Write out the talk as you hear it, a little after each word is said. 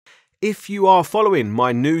If you are following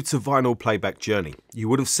my new to vinyl playback journey, you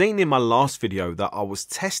would have seen in my last video that I was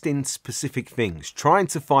testing specific things, trying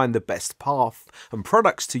to find the best path and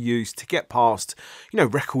products to use to get past,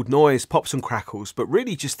 record noise, pops and crackles, but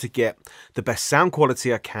really just to get the best sound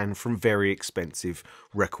quality I can from very expensive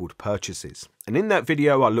record purchases. And in that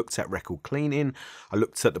video, I looked at record cleaning, I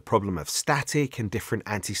looked at the problem of static and different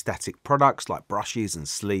anti-static products like brushes and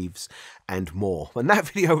sleeves and more. And that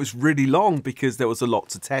video was really long because there was a lot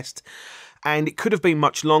to test. And it could have been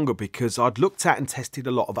much longer because I'd looked at and tested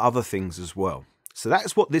a lot of other things as well. So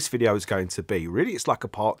that's what this video is going to be. Really, it's like a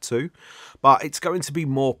part 2, but it's going to be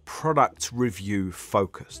more product review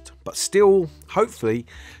focused, but still, hopefully,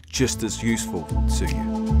 just as useful to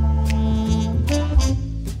you.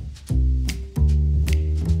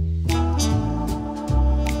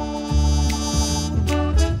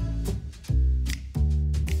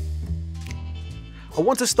 I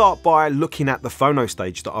want to start by looking at the Phono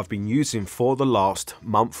Stage that I've been using for the last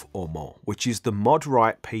month or more, which is the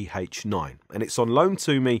Modwright PH9, and it's on loan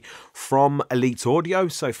to me from Elite Audio,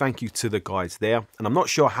 so thank you to the guys there. And I'm not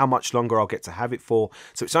sure how much longer I'll get to have it for,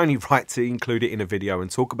 so it's only right to include it in a video and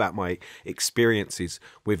talk about my experiences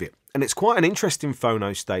with it. And it's quite an interesting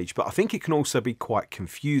Phono Stage, but I think it can also be quite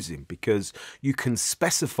confusing because you can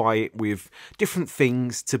specify it with different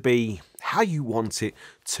things to be how you want it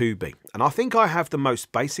to be. And I think I have the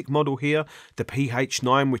most basic model here, the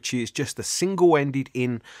PH9, which is just a single-ended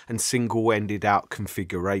in and single-ended out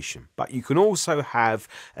configuration. But you can also have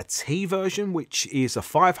a T version, which is a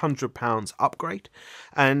 £500 upgrade,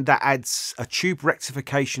 and that adds a tube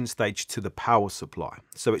rectification stage to the power supply.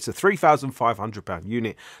 So it's a £3,500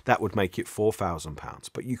 unit that would make it £4,000.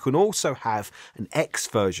 But you can also have an X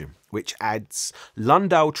version, which adds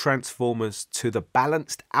Lundell transformers to the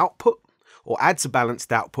balanced output, or adds a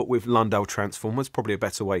balanced output with Lundell transformers, probably a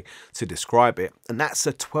better way to describe it. And that's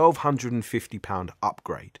a £1,250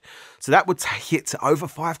 upgrade. So that would take it to over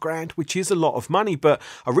 £5,000, which is a lot of money, but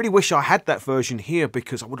I really wish I had that version here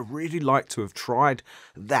because I would have really liked to have tried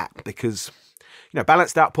that because,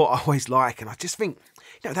 balanced output I always like, and I just think,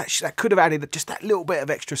 that could have added just that little bit of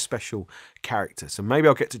extra special character. So maybe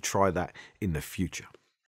I'll get to try that in the future.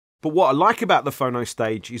 But what I like about the Phono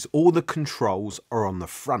Stage is all the controls are on the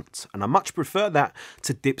front, and I much prefer that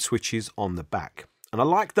to dip switches on the back. And I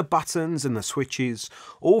like the buttons and the switches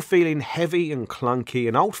all feeling heavy and clunky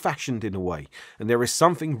and old-fashioned in a way, and there is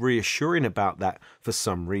something reassuring about that for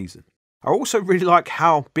some reason. I also really like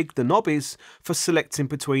how big the knob is for selecting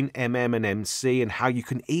between MM and MC and how you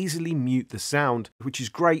can easily mute the sound, which is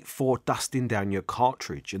great for dusting down your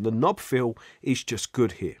cartridge, and the knob feel is just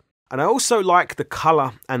good here. And I also like the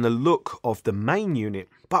colour and the look of the main unit,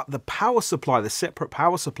 but the power supply, the separate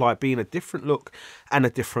power supply being a different look and a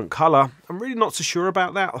different colour, I'm really not so sure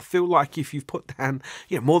about that. I feel like if you've put down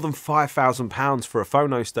more than £5,000 for a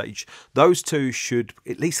Phono Stage, those two should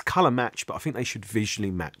at least colour match, but I think they should visually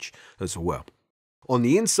match as well. On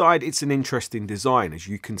the inside, it's an interesting design. As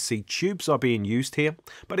you can see, tubes are being used here,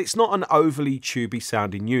 but it's not an overly tubey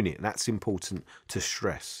sounding unit. That's important to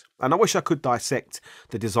stress. And I wish I could dissect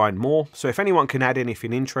the design more, so if anyone can add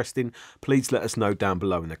anything interesting, please let us know down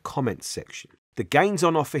below in the comments section. The gains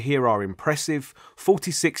on offer here are impressive,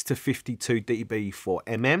 46 to 52 dB for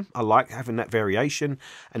MM, I like having that variation,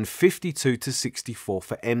 and 52 to 64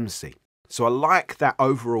 for MC. So I like that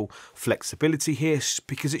overall flexibility here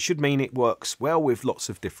because it should mean it works well with lots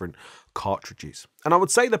of different cartridges. And I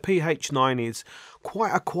would say the PH9 is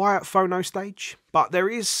quite a quiet Phono Stage, but there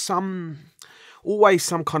is always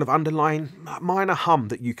some kind of underlying minor hum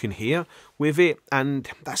that you can hear with it, and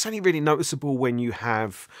that's only really noticeable when you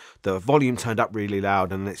have the volume turned up really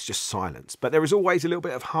loud and it's just silence. But there is always a little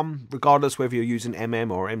bit of hum regardless whether you're using MM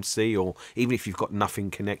or MC, or even if you've got nothing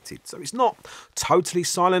connected. So it's not totally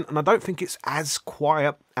silent, and I don't think it's as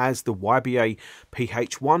quiet as the YBA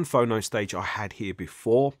PH1 Phono Stage I had here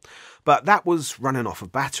before, but that was running off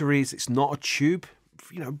of batteries. It's not a tube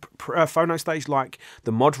Phono Stage like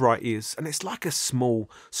the Modwright is, and it's like a small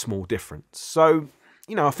difference. So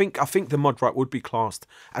I think the Modwright would be classed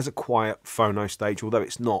as a quiet Phono Stage, although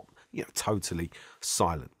it's not totally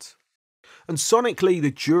silent. And sonically,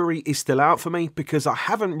 the jury is still out for me because I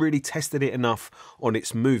haven't really tested it enough on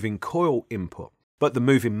its moving coil input, but the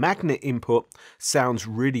moving magnet input sounds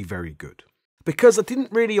really very good. Because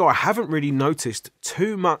I haven't really noticed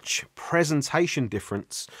too much presentation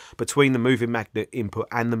difference between the moving magnet input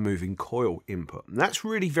and the moving coil input. And that's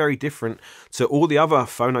really very different to all the other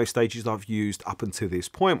Phono Stages I've used up until this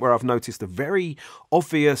point, where I've noticed a very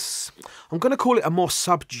obvious, I'm going to call it a more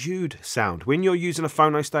subdued sound. When you're using a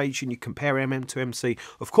Phono Stage and you compare MM to MC,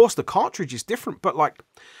 of course the cartridge is different, but like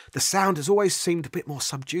the sound has always seemed a bit more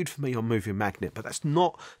subdued for me on Moving Magnet, but that's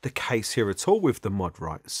not the case here at all with the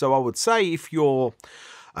Modwright. So I would say if you're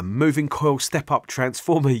a moving coil step-up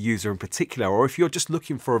transformer user in particular, or if you're just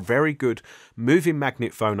looking for a very good moving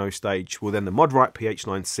magnet phono stage, well then the Modwright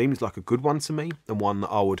PH9 seems like a good one to me, and one that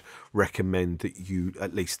I would recommend that you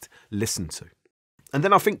at least listen to. And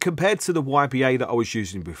then I think compared to the YBA that I was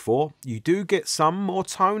using before, you do get some more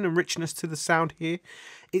tone and richness to the sound here.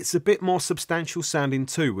 It's a bit more substantial sounding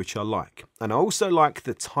too, which I like. And I also like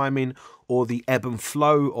the timing or the ebb and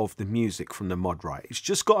flow of the music from the Modwright. It's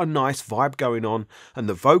just got a nice vibe going on, and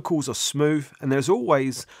the vocals are smooth, and there's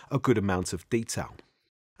always a good amount of detail.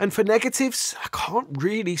 And for negatives, I can't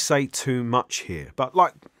really say too much here, but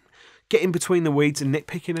like getting between the weeds and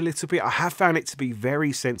nitpicking a little bit, I have found it to be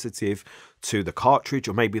very sensitive to the cartridge,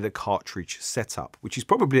 or maybe the cartridge setup, which is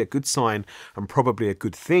probably a good sign and probably a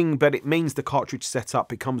good thing, but it means the cartridge setup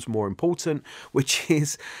becomes more important, which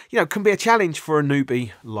is, you know, can be a challenge for a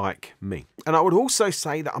newbie like me. And I would also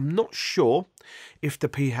say that I'm not sure if the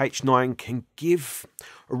PH9 can give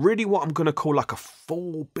really what I'm going to call like a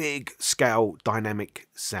full big scale dynamic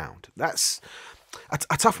sound. That's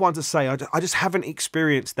a tough one to say. I just haven't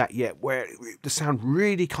experienced that yet, where the sound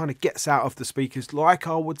really kind of gets out of the speakers like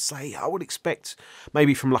I would say I would expect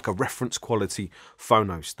maybe from like a reference quality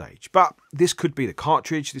phono stage. But this could be the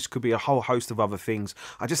cartridge, this could be a whole host of other things.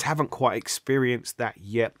 I just haven't quite experienced that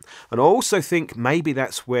yet. And I also think maybe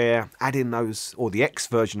that's where adding those, or the X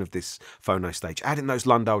version of this phono stage, adding those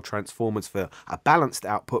Lundell transformers for a balanced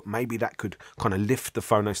output, maybe that could kind of lift the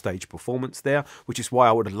phono stage performance there, which is why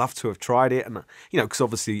I would have loved to have tried it. And you know, because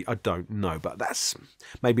obviously I don't know, but that's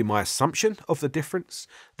maybe my assumption of the difference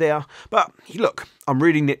there. But look, I'm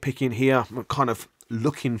really nitpicking here. I'm kind of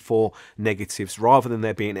looking for negatives rather than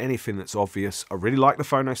there being anything that's obvious. I really like the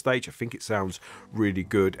phono stage. I think it sounds really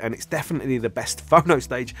good, and it's definitely the best phono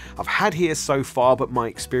stage I've had here so far, but my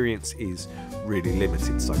experience is really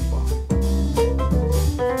limited so far.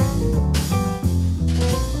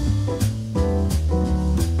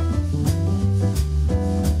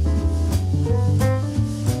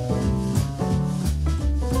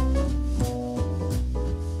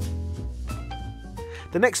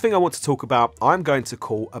 The next thing I want to talk about, I'm going to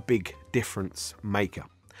call a big difference maker.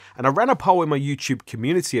 And I ran a poll in my YouTube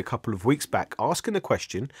community a couple of weeks back asking the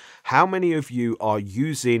question, how many of you are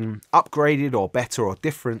using upgraded or better or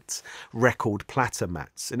different record platter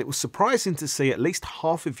mats? And it was surprising to see at least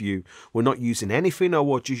half of you were not using anything, or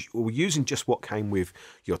were using just what came with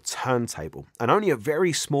your turntable. And only a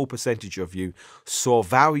very small percentage of you saw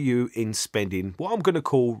value in spending what I'm going to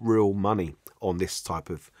call real money on this type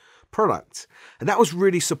of product. And that was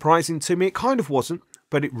really surprising to me. It kind of wasn't,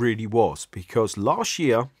 but it really was, because last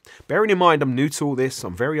year, bearing in mind I'm new to all this,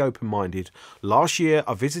 I'm very open-minded. Last year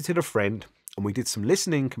I visited a friend and we did some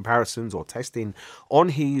listening comparisons or testing on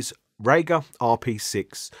his Rager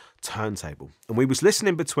RP6 turntable, and we was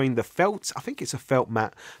listening between the felt, I think it's a felt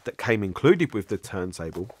mat that came included with the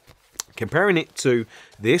turntable, comparing it to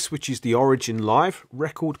this, which is the Origin Live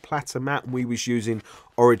record platter mat. We was using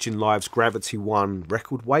Origin Live's Gravity 1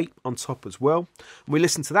 record weight on top as well. We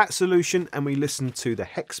listened to that solution, and we listened to the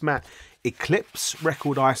Hexmat Eclipse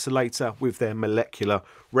record isolator with their molecular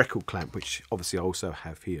record clamp, which obviously I also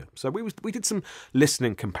have here. So we did some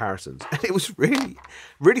listening comparisons, and it was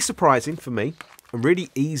really surprising for me and really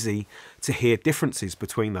easy to hear differences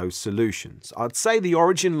between those solutions. I'd say the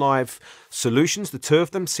Origin Live solutions, the two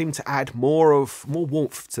of them, seem to add more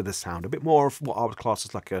warmth to the sound, a bit more of what I would class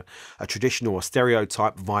as like a traditional or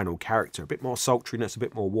stereotype vinyl character, a bit more sultriness, a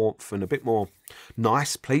bit more warmth, and a bit more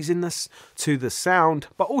nice pleasingness to the sound,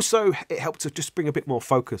 but also it helped to just bring a bit more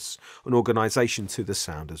focus and organization to the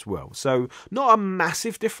sound as well. So not a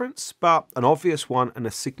massive difference, but an obvious one and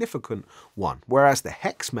a significant one. Whereas the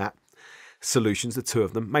Hexmat solutions, the two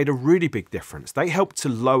of them, made a really big difference. They helped to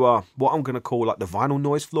lower what I'm going to call like the vinyl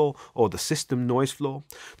noise floor or the system noise floor,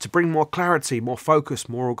 to bring more clarity, more focus,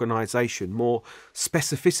 more organization, more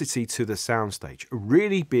specificity to the soundstage. A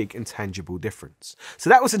really big and tangible difference. So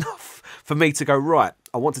that was enough for me to go, right,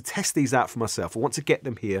 I want to test these out for myself. I want to get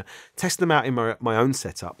them here, test them out in my own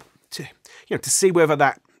setup to, to see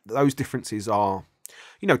whether those differences are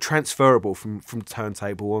transferable from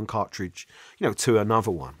turntable and cartridge, to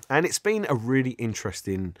another one. And it's been a really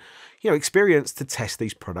interesting, experience to test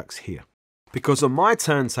these products here. Because on my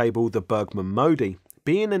turntable, the Bergman Modi,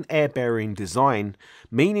 being an air-bearing design,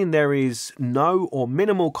 meaning there is no or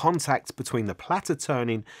minimal contact between the platter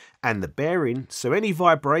turning and the bearing, so any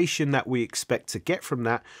vibration that we expect to get from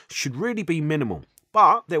that should really be minimal.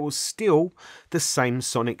 But there was still the same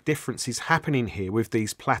sonic differences happening here with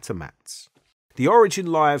these platter mats. The Origin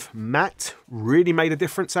Live matte really made a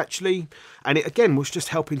difference actually, and it again was just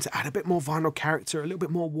helping to add a bit more vinyl character, a little bit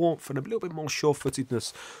more warmth and a little bit more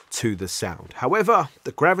sure-footedness to the sound. However,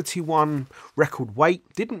 the Gravity One record weight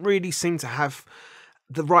didn't really seem to have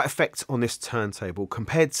the right effect on this turntable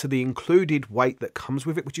compared to the included weight that comes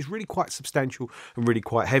with it, which is really quite substantial and really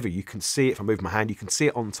quite heavy. You can see it, if I move my hand, you can see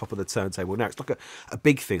it on top of the turntable. Now, it's like a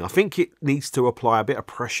big thing. I think it needs to apply a bit of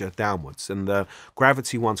pressure downwards, and the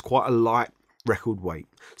Gravity One's quite a light record weight.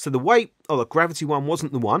 So the weight of the Gravity One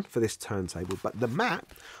wasn't the one for this turntable, but the matte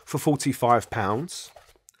for £45,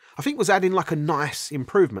 I think was adding like a nice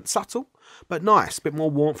improvement. Subtle, but nice. A bit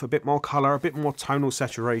more warmth, a bit more colour, a bit more tonal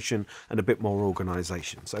saturation, and a bit more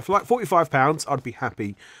organisation. So for like £45, I'd be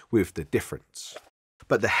happy with the difference.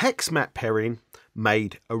 But the Hexmat pairing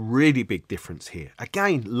made a really big difference here.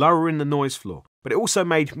 Again, lowering the noise floor. But it also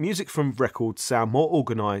made music from records sound more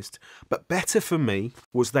organised. But better for me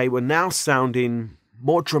was they were now sounding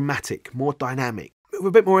more dramatic, more dynamic, with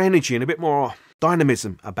a bit more energy and a bit more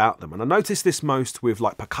dynamism about them. And I noticed this most with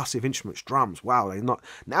like percussive instruments, drums. Wow, they're not,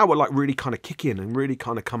 now we're like really kind of kicking and really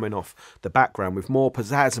kind of coming off the background with more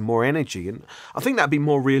pizzazz and more energy. And I think that'd be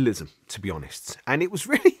more realism, to be honest. And it was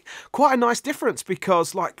really quite a nice difference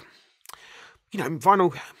because, like, you know,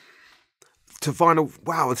 vinyl to vinyl,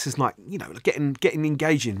 wow, this is like, you know, getting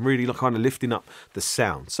engaging, really like kind of lifting up the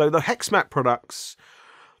sound. So the Hexmat products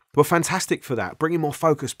were fantastic for that, bringing more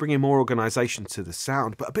focus, bringing more organisation to the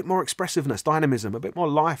sound, but a bit more expressiveness, dynamism, a bit more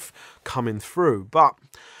life coming through. But,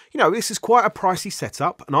 you know, this is quite a pricey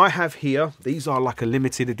setup, and I have here, these are like a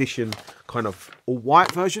limited edition kind of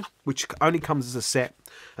all-white version, which only comes as a set,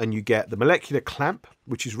 and you get the Molekula clamp,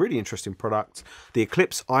 which is a really interesting product, the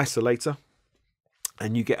Eclipse Isolator,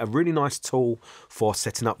 and you get a really nice tool for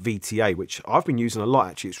setting up VTA, which I've been using a lot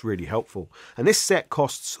actually. It's really helpful. And this set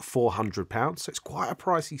costs £400, so it's quite a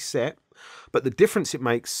pricey set, but the difference it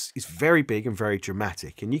makes is very big and very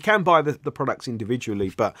dramatic. And you can buy the products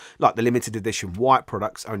individually, but like the limited edition white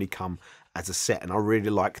products only come as a set, and I really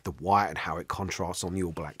like the white and how it contrasts on the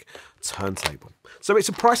all black turntable. So it's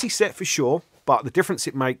a pricey set for sure, but the difference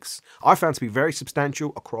it makes I found to be very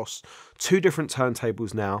substantial across two different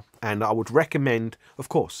turntables now, and I would recommend, of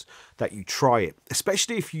course, that you try it,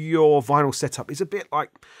 especially if your vinyl setup is a bit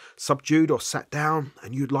like subdued or sat down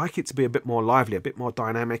and you'd like it to be a bit more lively, a bit more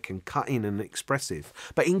dynamic and cutting and expressive,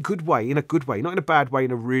 but in a good way, not in a bad way,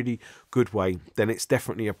 in a really good way, then it's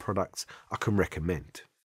definitely a product I can recommend.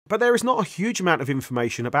 But there is not a huge amount of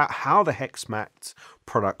information about how the Hexmat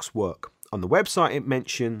products work. On the website, it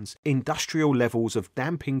mentions industrial levels of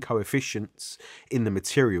damping coefficients in the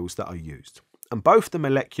materials that are used. And both the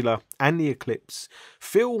Molekula and the Eclipse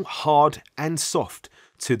feel hard and soft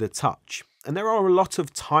to the touch. And there are a lot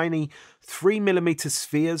of tiny 3mm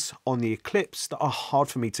spheres on the Eclipse that are hard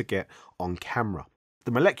for me to get on camera.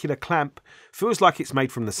 The Molekula clamp feels like it's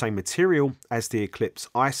made from the same material as the Eclipse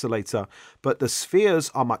Isolator, but the spheres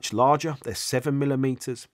are much larger, they're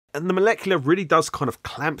 7mm. And the Molekula really does kind of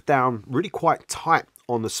clamp down really quite tight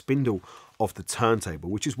on the spindle of the turntable,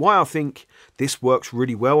 which is why I think this works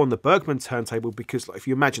really well on the Bergman turntable, because like, if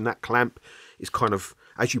you imagine that clamp is kind of,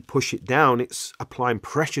 as you push it down, it's applying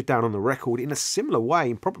pressure down on the record in a similar way,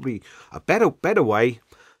 and probably a better way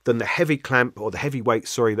than the heavy clamp or the heavy weight,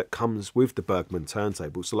 sorry, that comes with the Bergman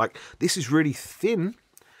turntable. So like, this is really thin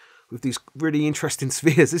with these really interesting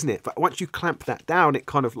spheres, isn't it? But once you clamp that down, it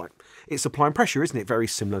kind of like, it's applying pressure, isn't it? Very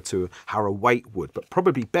similar to how a weight would, but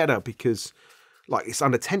probably better because like it's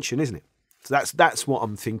under tension, isn't it? So that's what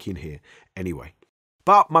I'm thinking here anyway.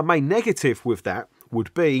 But my main negative with that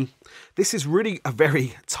would be, this is really a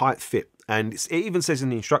very tight fit. And it even says in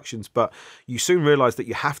the instructions, but you soon realise that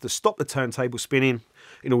you have to stop the turntable spinning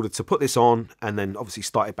in order to put this on, and then obviously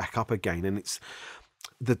start it back up again. And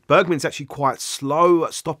the Bergman's actually quite slow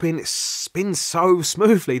at stopping. It spins so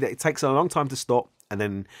smoothly that it takes a long time to stop, and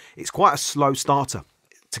then it's quite a slow starter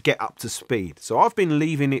to get up to speed. So I've been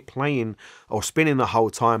leaving it playing or spinning the whole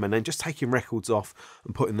time and then just taking records off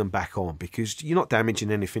and putting them back on, because you're not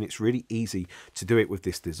damaging anything. It's really easy to do it with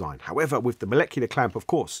this design. However, with the Molekula clamp, of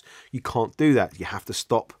course, you can't do that. You have to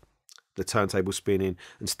stop the turntable spinning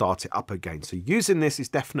and start it up again. So using this is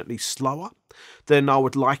definitely slower than I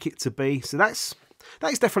would like it to be. So that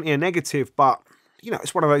is definitely a negative, but you know,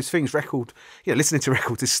 it's one of those things, listening to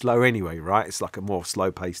records is slow anyway, right? It's like a more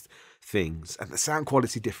slow-paced things, and the sound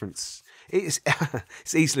quality difference is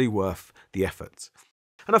it's easily worth the effort.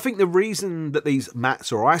 And I think the reason that these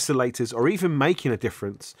mats or isolators are even making a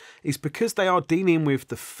difference is because they are dealing with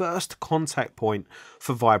the first contact point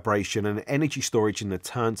for vibration and energy storage in the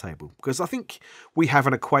turntable. Because I think we have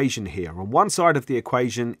an equation here. On one side of the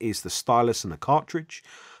equation is the stylus and the cartridge,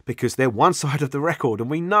 because they're one side of the record and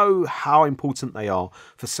we know how important they are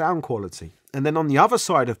for sound quality. And then on the other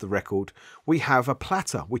side of the record, we have a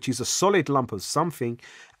platter, which is a solid lump of something,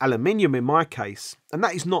 aluminium in my case, and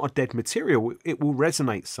that is not a dead material. It will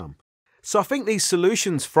resonate some. So I think these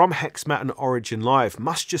solutions from Hexmat and Origin Live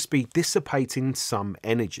must just be dissipating some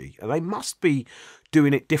energy. And they must be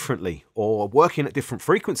doing it differently or working at different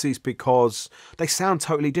frequencies because they sound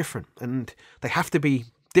totally different. And they have to be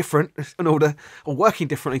different in order, or working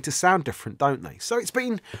differently to sound different, don't they? So it's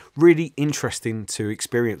been really interesting to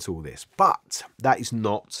experience all this. But that is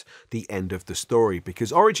not the end of the story,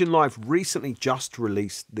 because Origin Live recently just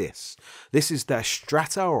released this. This is their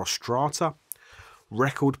Strata or Strata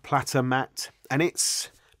record platter mat, and it's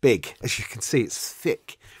big. As you can see, it's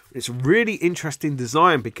thick. It's a really interesting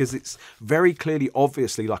design because it's very clearly,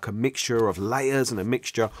 obviously, like a mixture of layers and a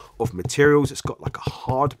mixture of materials. It's got like a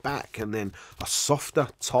hard back and then a softer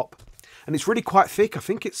top, and it's really quite thick. I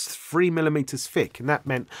think it's 3mm thick, and that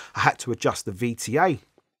meant I had to adjust the VTA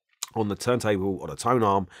on the turntable or the tone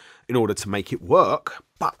arm in order to make it work.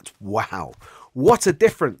 But wow, what a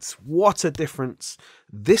difference, what a difference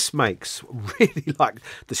this makes. Really like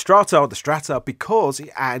the Strata or the Strata, because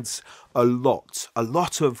it adds a lot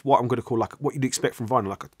of what I'm going to call like what you'd expect from vinyl,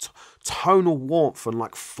 like a tonal warmth and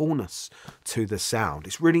like fullness to the sound.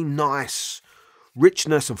 It's really nice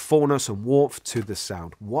richness and fullness and warmth to the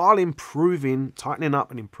sound, while improving, tightening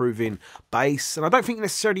up and improving bass. And I don't think you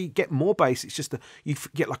necessarily get more bass, it's just you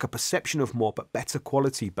get like a perception of more but better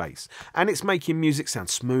quality bass. And it's making music sound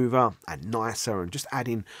smoother and nicer, and just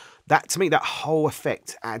adding that, to me, that whole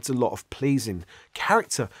effect adds a lot of pleasing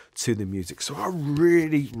character to the music. So I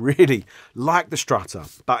really, really like the Strata,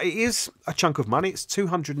 but it is a chunk of money. It's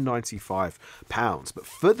 £295. But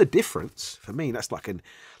for the difference, for me, that's like an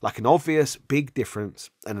obvious big difference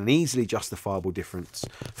and an easily justifiable difference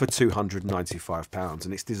for £295.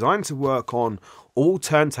 And it's designed to work on all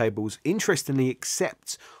turntables, interestingly,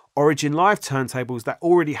 except Origin Live turntables that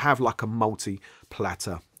already have like a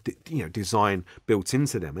multi-platter design built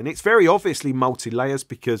into them. And it's very obviously multi-layers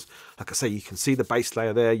because, like I say, you can see the base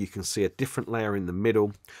layer there, you can see a different layer in the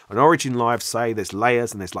middle. And Origin Live say there's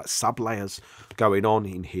layers and there's like sub-layers going on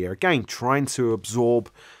in here. Again, trying to absorb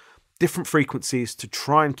different frequencies to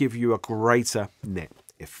try and give you a greater net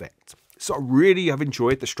effect. So I really have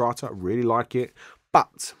enjoyed the Strata, I really like it.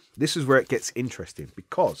 But this is where it gets interesting,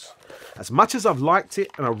 because as much as I've liked it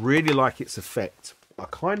and I really like its effect, I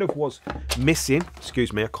kind of was missing,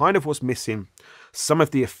 some of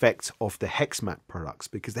the effect of the Hexmat products,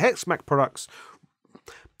 because the Hexmat products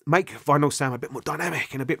make vinyl sound a bit more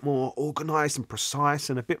dynamic and a bit more organized and precise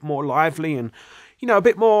and a bit more lively, and a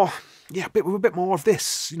bit more, with a bit more of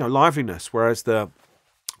this, liveliness, whereas the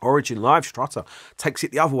Origin Live Strata takes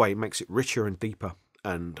it the other way, makes it richer and deeper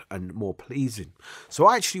and more pleasing. So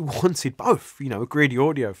I actually wanted both, a greedy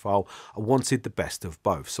audiophile. I wanted the best of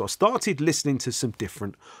both. So I started listening to some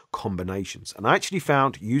different combinations, and I actually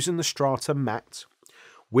found using the Strata mat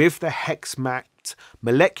with the Hexmat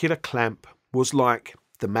molecular clamp was like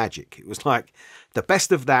the magic. It was like the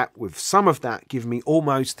best of that with some of that give me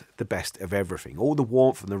almost the best of everything. All the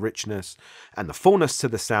warmth and the richness and the fullness to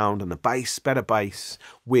the sound, and the bass, better bass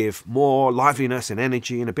with more liveliness and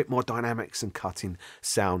energy and a bit more dynamics and cutting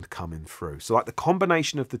sound coming through. So like the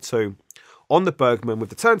combination of the two on the Bergman with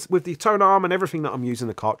the tone arm and everything that I'm using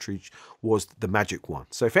the cartridge was the magic one.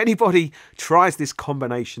 So if anybody tries this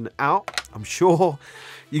combination out, I'm sure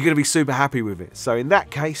you're going to be super happy with it. So in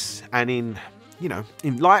that case, and in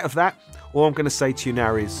light of that, all I'm going to say to you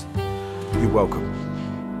now is, you're welcome.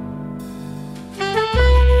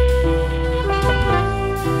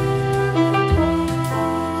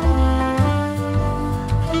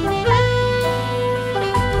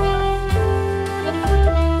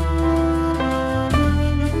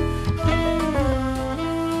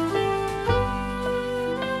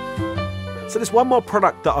 So there's one more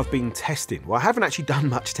product that I've been testing. Well, I haven't actually done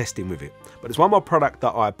much testing with it, but there's one more product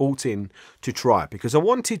that I bought in to try, because I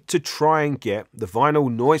wanted to try and get the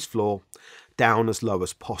vinyl noise floor down as low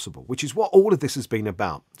as possible, which is what all of this has been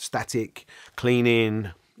about. Static, cleaning,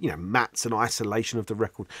 mats and isolation of the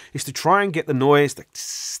record, is to try and get the noise, the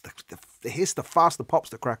hiss, the fuzz, the pops,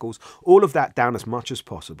 the crackles, all of that down as much as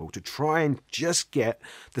possible, to try and just get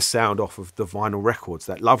the sound off of the vinyl records,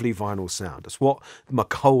 that lovely vinyl sound. That's what my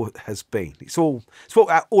goal has been. It's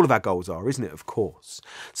what all of our goals are, isn't it? Of course.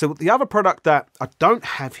 So the other product that I don't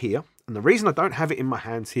have here, and the reason I don't have it in my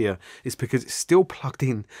hands here is because it's still plugged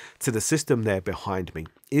in to the system there behind me,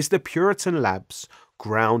 is the Puritan Labs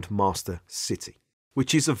Ground City.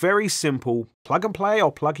 which is a very simple plug and play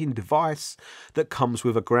or plug-in device that comes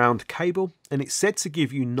with a ground cable, and it's said to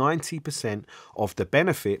give you 90% of the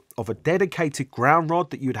benefit of a dedicated ground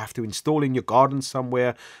rod that you'd have to install in your garden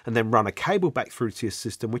somewhere and then run a cable back through to your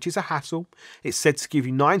system, which is a hassle. It's said to give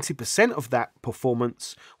you 90% of that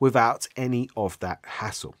performance without any of that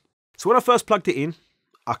hassle. So when I first plugged it in,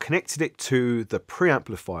 I connected it to the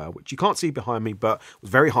preamplifier, which you can't see behind me, but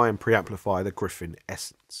was very high-end preamplifier, the Griffin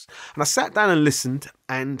Essence. And I sat down and listened,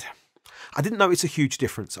 and I didn't notice a huge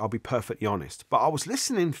difference, I'll be perfectly honest. But I was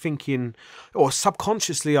listening thinking, or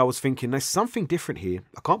subconsciously I was thinking, there's something different here.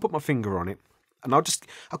 I can't put my finger on it. And I'll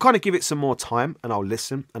kind of give it some more time, and I'll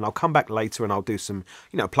listen, and I'll come back later and I'll do some,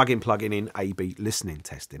 plug-in in A/B listening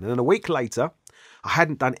testing. And then a week later, I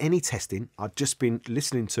hadn't done any testing. I'd just been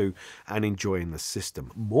listening to and enjoying the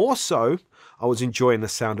system. More so, I was enjoying the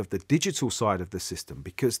sound of the digital side of the system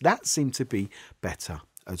because that seemed to be better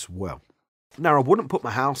as well. Now, I wouldn't put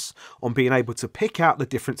my house on being able to pick out the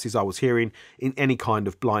differences I was hearing in any kind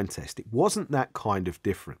of blind test. It wasn't that kind of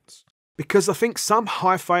difference. Because I think some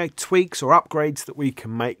hi-fi tweaks or upgrades that we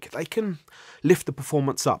can make, they can lift the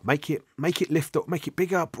performance up, make it lift up, make it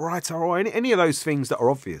bigger, brighter, or any of those things that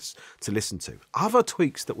are obvious to listen to. Other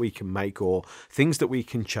tweaks that we can make or things that we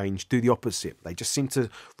can change do the opposite. They just seem to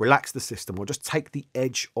relax the system or just take the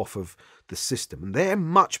edge off of the system. And they're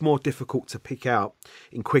much more difficult to pick out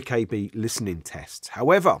in quick A/B listening tests.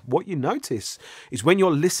 However, what you notice is when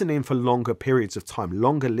you're listening for longer periods of time,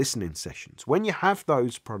 longer listening sessions, when you have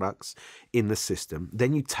those products in the system,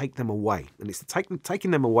 then you take them away. And it's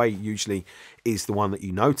taking them away usually is the one that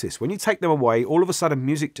you notice. When you take them away, all of a sudden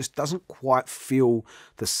music just doesn't quite feel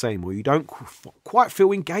the same, or you don't quite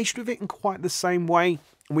feel engaged with it in quite the same way.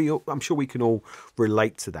 I'm sure we can all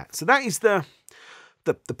relate to that. So that is the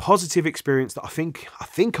positive experience that I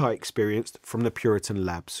think I experienced from the Puritan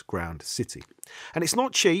Labs Ground City. And it's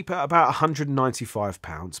not cheap at about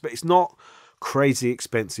 £195, but it's not crazy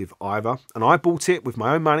expensive either. And I bought it with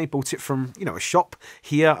my own money, bought it from, a shop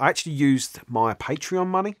here. I actually used my Patreon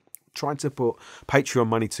money, trying to put Patreon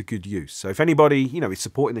money to good use. So if anybody, is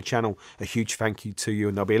supporting the channel, a huge thank you to you.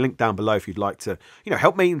 And there'll be a link down below if you'd like to,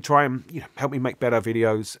 help me and try and, help me make better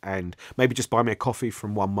videos, and maybe just buy me a coffee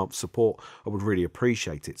from 1 month support. I would really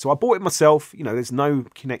appreciate it. So I bought it myself. There's no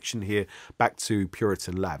connection here back to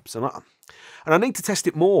Puritan Labs. And I need to test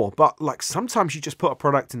it more, but like sometimes you just put a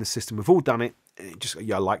product in the system. We've all done it. And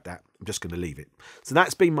I like that. I'm just going to leave it. So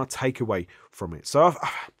that's been my takeaway from it. So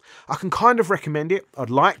I can kind of recommend it. I'd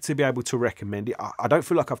like to be able to recommend it. I don't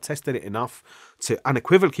feel like I've tested it enough to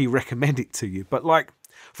unequivocally recommend it to you. But like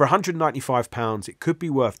for £195, it could be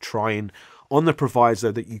worth trying on the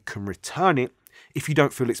proviso that you can return it if you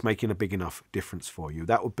don't feel it's making a big enough difference for you.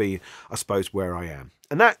 That would be, I suppose, where I am.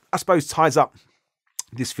 And that, I suppose, ties up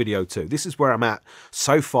this video too. This is where I'm at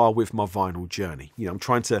so far with my vinyl journey. I'm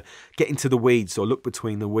trying to get into the weeds or look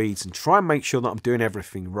between the weeds and try and make sure that I'm doing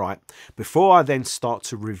everything right before I then start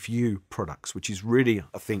to review products, which is really,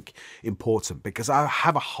 I think, important because I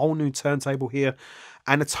have a whole new turntable here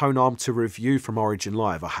and a tone arm to review from Origin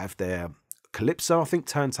Live. I have their Calypso, I think,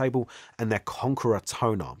 turntable and their Conqueror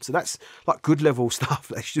tone arm. So that's like good level stuff.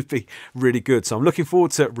 That should be really good. So I'm looking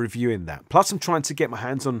forward to reviewing that. Plus I'm trying to get my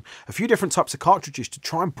hands on a few different types of cartridges to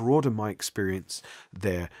try and broaden my experience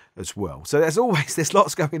there as well. So as always, there's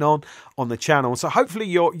lots going on the channel. So hopefully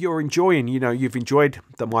you're enjoying, you've enjoyed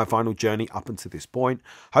my vinyl journey up until this point.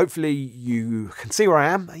 Hopefully you can see where I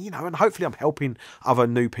am, and hopefully I'm helping other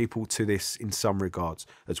new people to this in some regards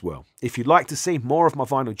as well. If you'd like to see more of my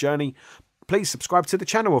vinyl journey, please subscribe to the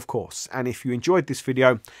channel, of course. And if you enjoyed this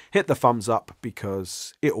video, hit the thumbs up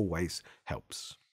because it always helps.